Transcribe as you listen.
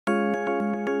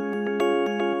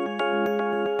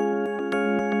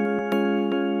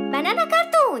Banana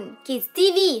Cartoon Kids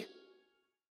TV.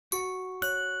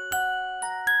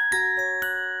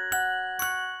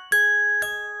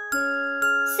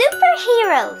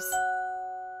 Superheroes.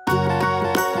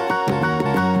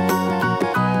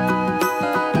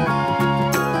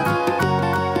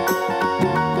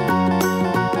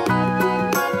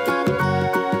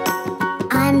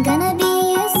 I'm gonna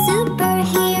be a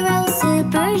superhero,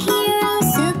 superhero,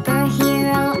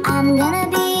 superhero. I'm gonna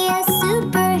be a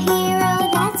superhero,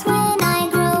 that's when I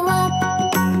grow up.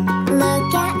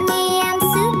 Look at me, I'm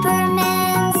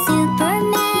Superman,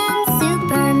 Superman,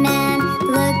 Superman.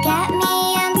 Look at me,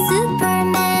 I'm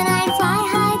Superman, I fly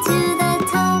high to the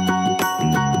top.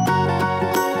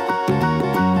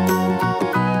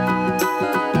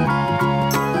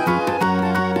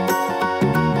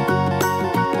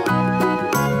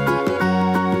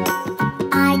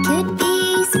 I could be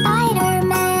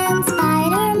Spiderman,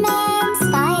 Spiderman,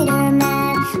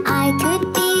 Spiderman. I could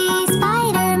be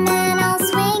Spiderman, I'll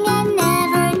swing and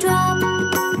never drop.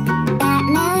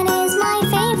 Batman is my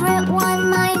favorite one,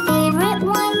 my favorite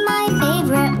one, my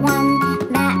favorite one.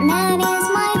 Batman is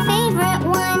my favorite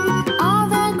one, all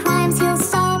the crimes he'll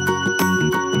stop.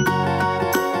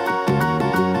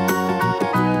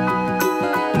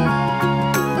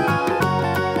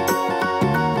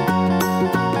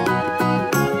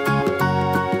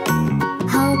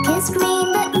 Hulk is green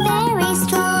but very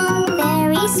strong,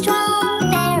 very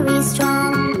strong, very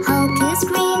strong. Hulk is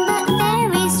green but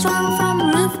very strong, from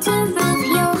roof to roof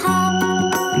he'll hop.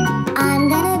 I'm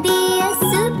gonna be a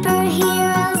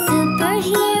superhero,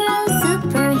 superhero,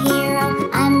 superhero.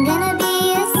 I'm gonna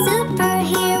be a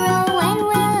superhero, when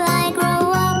will I grow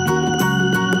up?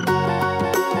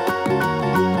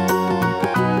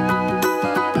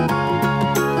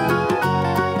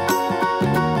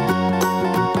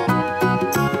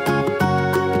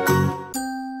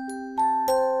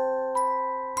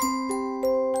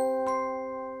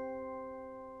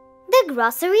 The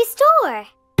grocery store.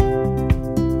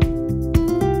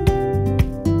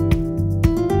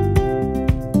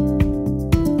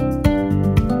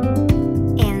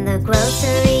 In the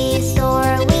grocery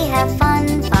store we have fun,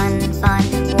 fun, fun.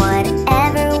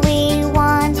 Whatever we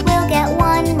want, we'll get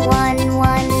one, one,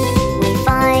 one. We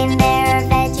find their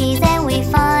veggies and we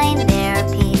find their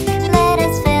peas. Let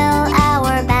us fill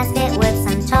our basket with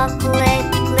some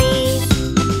chocolate, please.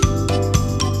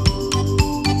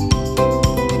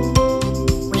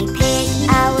 We pick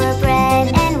our bread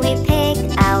and we pick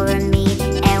our meat,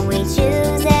 and we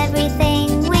choose everything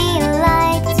we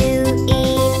like to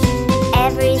eat.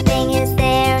 Everything is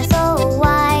there, so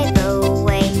why the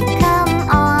wait? Come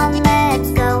on,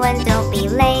 let's go and don't be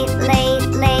late, late,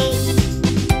 late.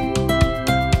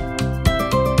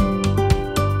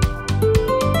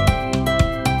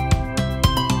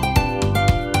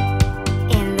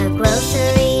 In the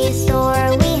grocery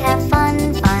store we have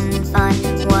fun, fun, fun.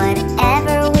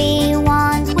 Whatever we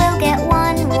want, we'll get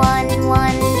one, one,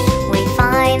 one. We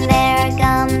find their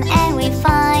gum and we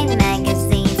find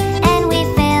magazines, and we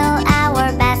fill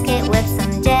our basket with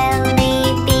some jelly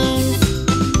beans.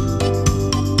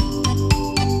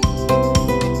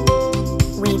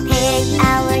 We pick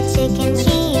our chicken,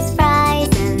 cheese, fries,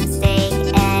 and steak,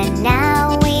 and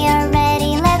now we are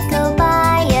ready, let's go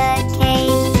buy a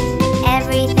cake.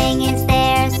 Everything is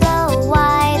there, so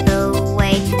why the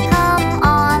wait? Come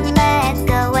on, let's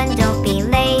go and don't be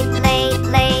late, late,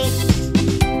 late.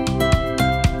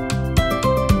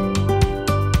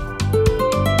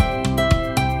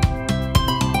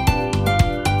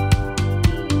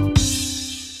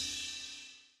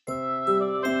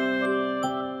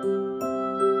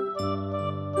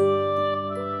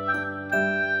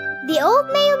 The Old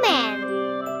Mailman.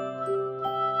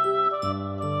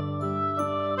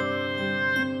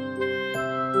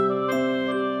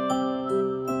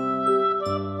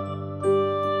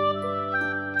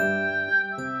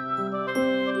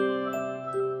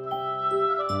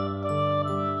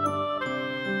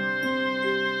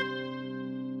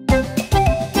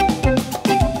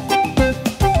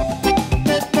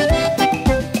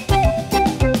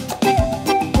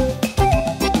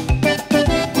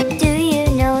 Do you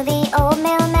know the old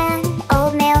mailman?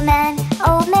 Old mailman,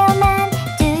 old mailman.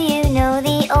 Do you know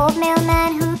the old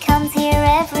mailman who comes here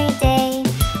every day?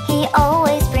 He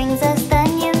always brings us the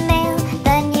new mail,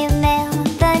 the new mail,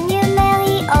 the new mail.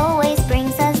 He always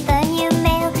brings us the new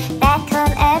mail that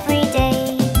come every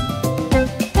day.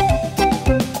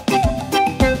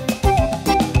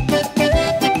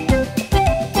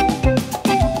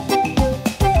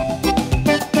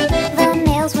 The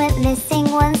mails went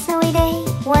missing one snowy day,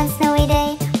 one snowy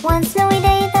day, one snowy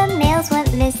day. The mails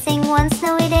went missing one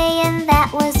snowy day, and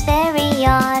that was very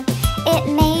odd. It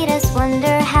made us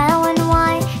wonder how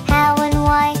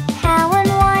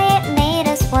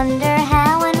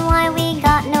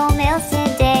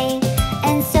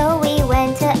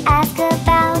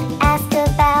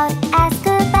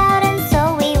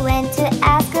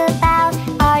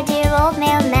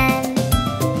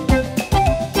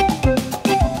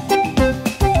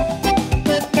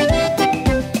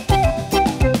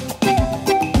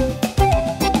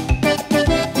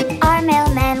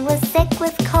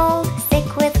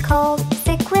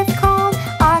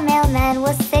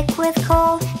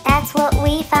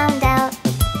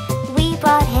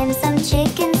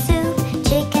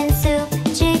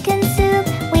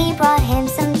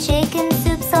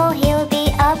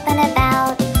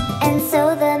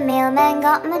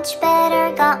much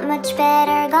better, got much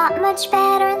better, got much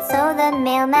better. And so the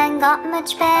mailman got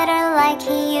much better, like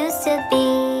he used to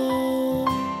be.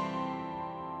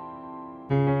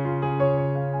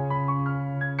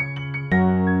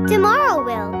 Tomorrow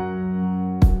will.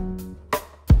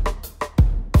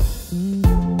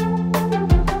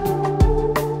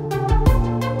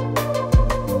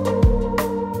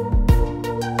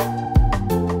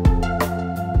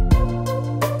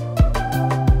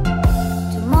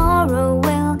 Tomorrow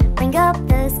will bring up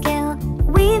the skill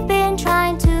we've been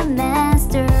trying to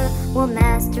master. We'll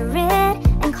master it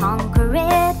and conquer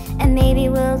it, and maybe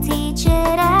we'll teach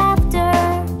it after.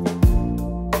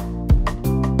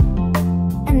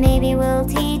 And maybe we'll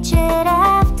teach it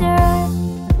after.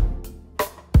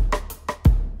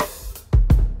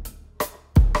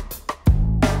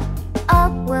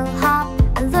 Up we'll hop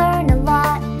and learn a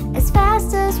lot as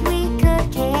fast as we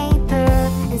could caper,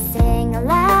 and sing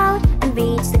aloud and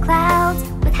reach the clouds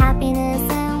with happiness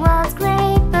and wild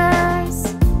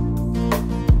scrapers.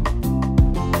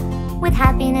 With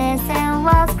happiness and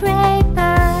wild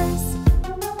scrapers.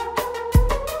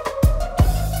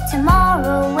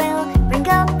 Tomorrow will bring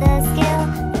up the skill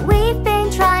that we've been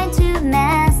trying to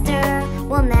master.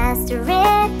 We'll master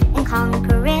it and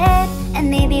conquer it, and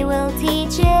maybe we'll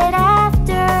teach it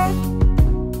after.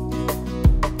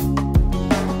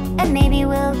 And maybe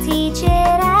we'll teach it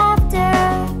after.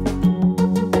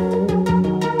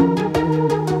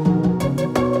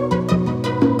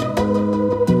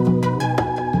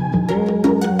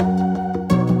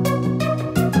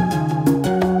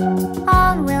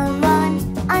 On we'll run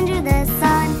under the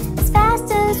sun as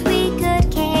fast as we could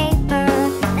caper,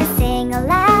 and sing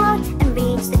aloud and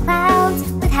reach the clouds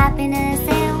with happiness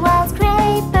and wild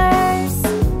scrapers.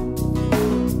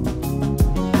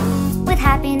 With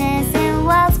happiness and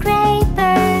wild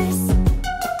scrapers.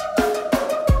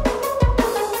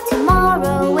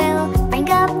 Tomorrow will bring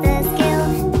up the skill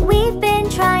that we've been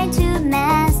trying to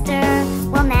master.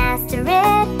 We'll master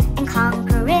it and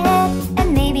conquer it,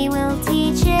 and maybe we'll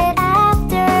teach it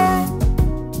after.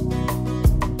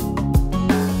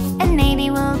 And maybe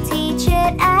we'll teach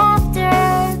it after.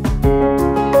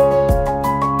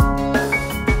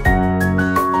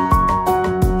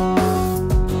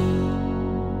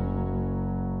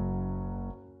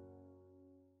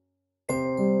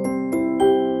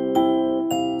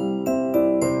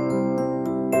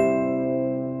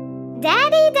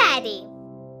 Daddy, Daddy.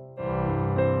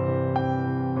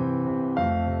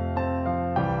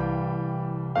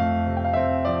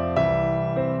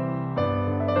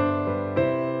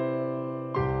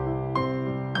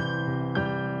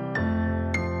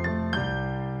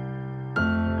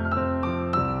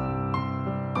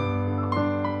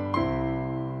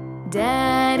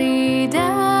 Daddy,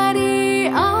 Daddy,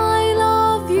 I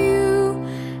love you,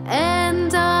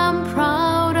 and I'm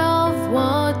proud of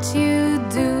what you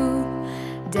do.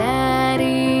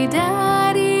 Daddy,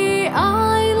 Daddy,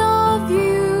 I love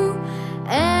you,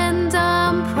 and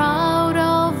I'm proud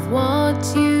of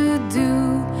what you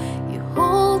do. You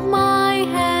hold my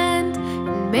hand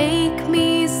and make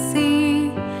me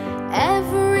see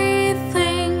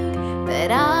everything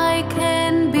that I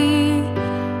can be.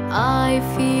 I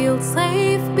feel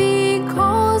safe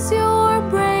because you're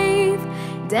brave.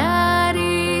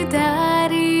 Daddy,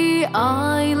 Daddy,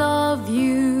 I love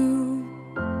you.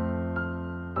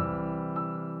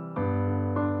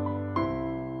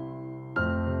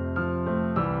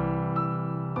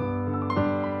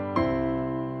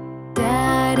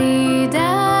 Daddy,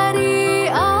 Daddy,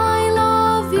 I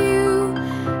love you,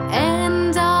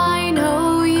 and I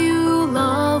know you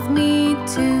love me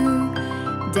too.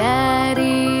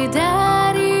 Daddy,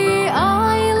 Daddy,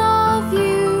 I love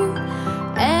you,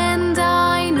 and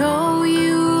I know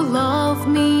you love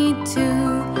me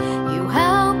too. You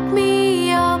help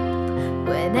me up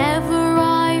whenever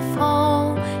I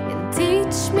fall, and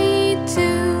teach me to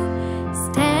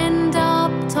stand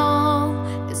up tall.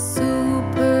 A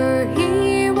superhero,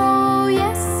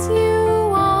 yes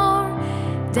you are.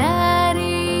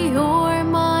 Daddy, you're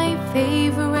my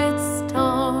favorite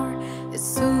star. A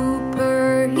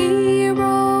superhero,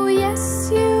 yes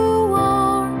you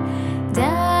are.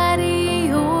 Daddy,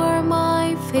 you're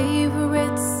my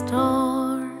favorite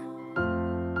star.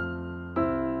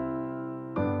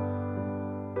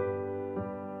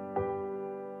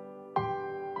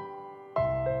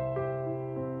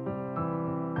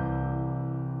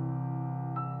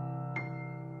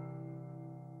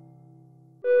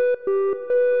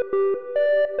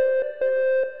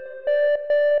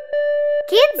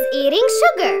 Kids eating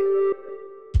sugar.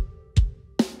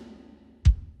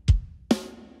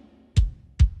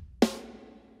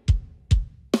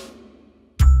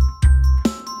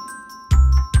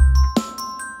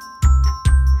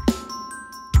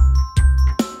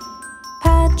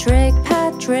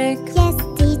 trick? Yes,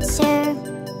 teacher.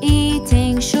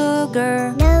 Eating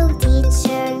sugar? No,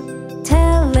 teacher.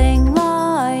 Telling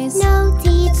lies? No,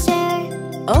 teacher.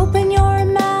 Open your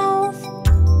mouth.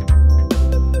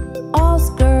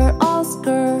 Oscar,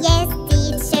 Oscar. Yes,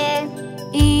 teacher.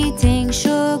 Eating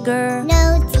sugar?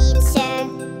 No, teacher.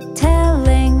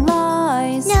 Telling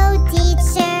lies? No,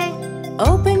 teacher.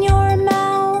 Open your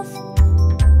mouth.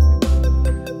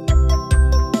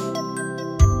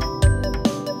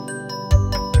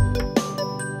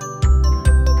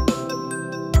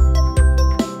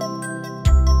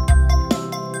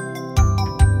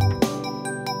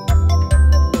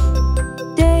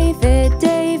 David,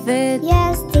 David.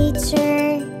 Yes,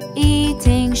 teacher.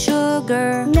 Eating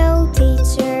sugar? No,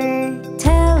 teacher.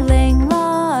 Telling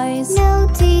lies? No,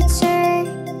 teacher.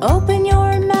 Open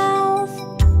your mouth.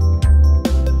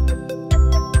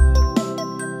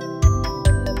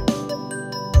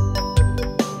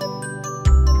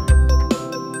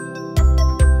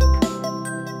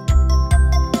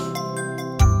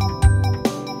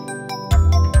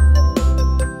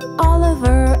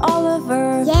 Oliver,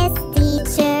 Oliver. Yes,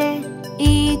 teacher.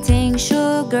 Eating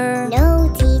sugar? No,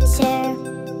 teacher.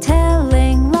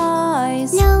 Telling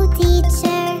lies? No,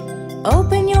 teacher.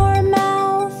 Open your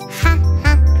mouth. Ha,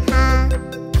 ha, ha.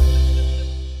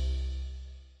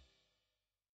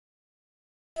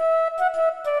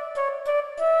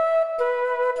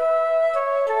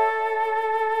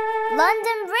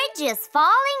 London Bridge is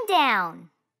falling down.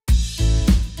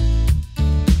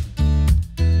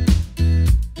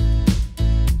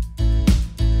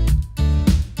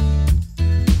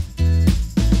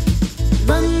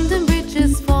 London Bridge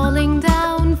is falling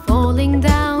down, falling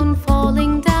down,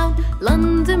 falling down.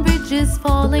 London Bridge is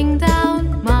falling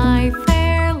down, my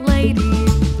fair lady.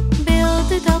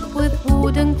 Build it up with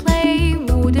wooden clay,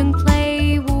 wooden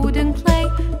clay, wooden clay.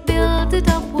 Build it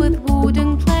up with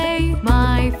wooden clay,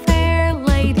 my fair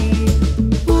lady.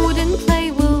 Wooden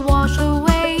clay will wash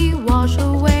away, wash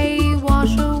away,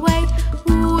 wash away.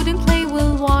 Wooden clay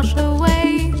will wash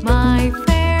away, my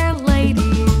fair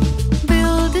lady.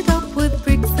 Build it up with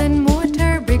bricks and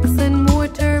mortar, bricks and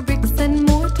mortar, bricks and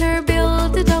mortar.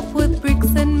 Build it up with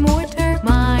bricks and mortar,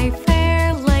 my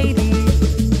fair lady.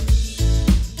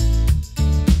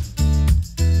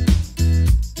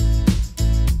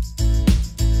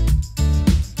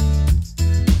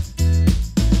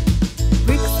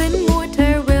 Bricks and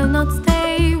mortar will not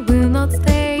stay, will not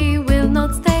stay, will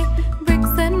not stay.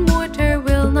 Bricks and mortar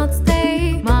will not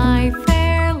stay, my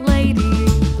fair lady.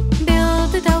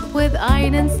 Build it up with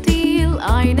iron and steel,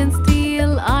 iron and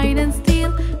steel, iron and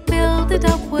steel. Build it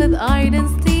up with iron and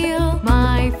steel,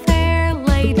 my fair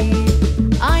lady.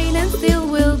 Iron and steel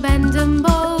will bend and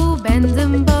bow, bend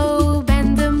and bow,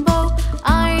 bend and bow.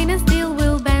 Iron and steel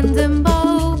will bend and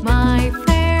bow, my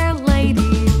fair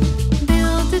lady.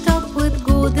 Build it up with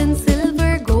gold and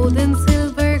silver, gold and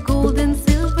silver, gold and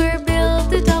silver.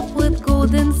 Build it up with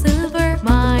gold and silver,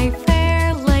 my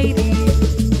fair lady.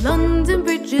 London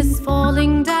Bridge is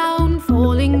falling down,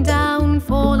 falling down,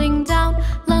 falling down.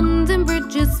 London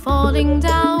Bridge is falling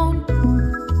down.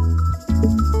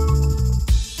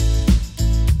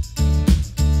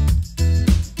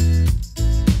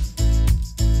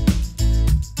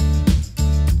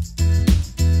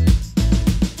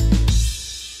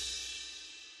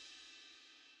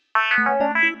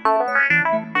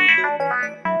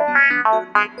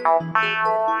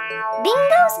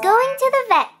 Bingo's going to the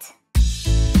vet.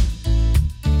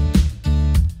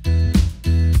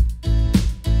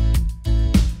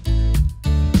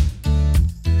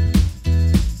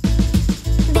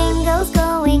 Bingo's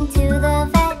going to the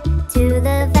vet, to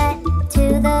the vet, to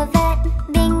the vet.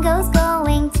 Bingo's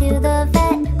going to the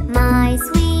vet, my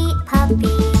sweet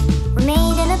puppy. We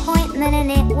made an appointment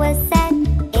and it was set,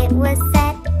 it was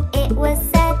set, it was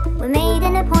set. We made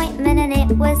an appointment and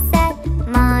it was set,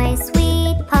 my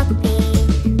sweet puppy.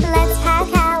 Let's pack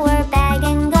our bag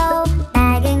and go,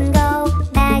 bag and go,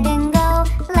 bag and go.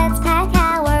 Let's pack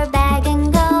our bag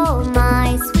and go,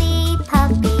 my sweet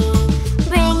puppy.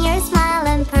 Bring your smile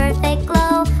and perfect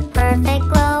glow, perfect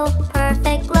glow,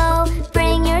 perfect glow.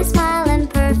 Bring your smile and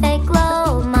perfect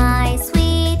glow, my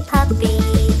sweet puppy.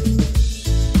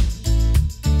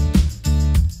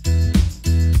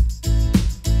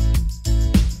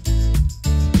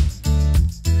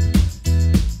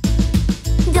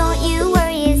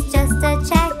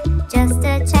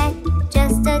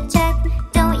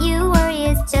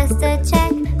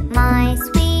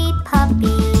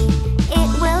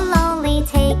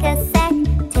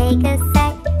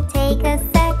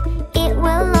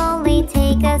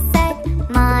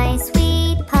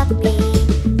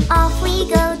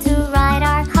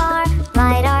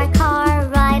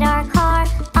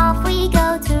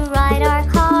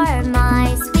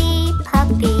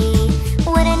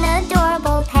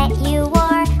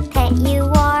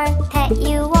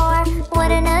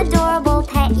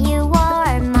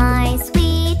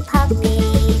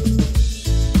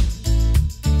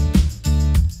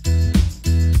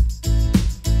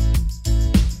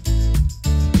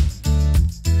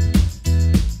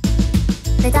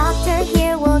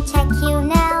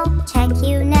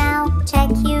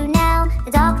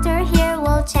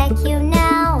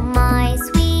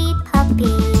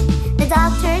 The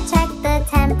doctor checked the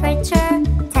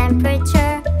temperature, temperature.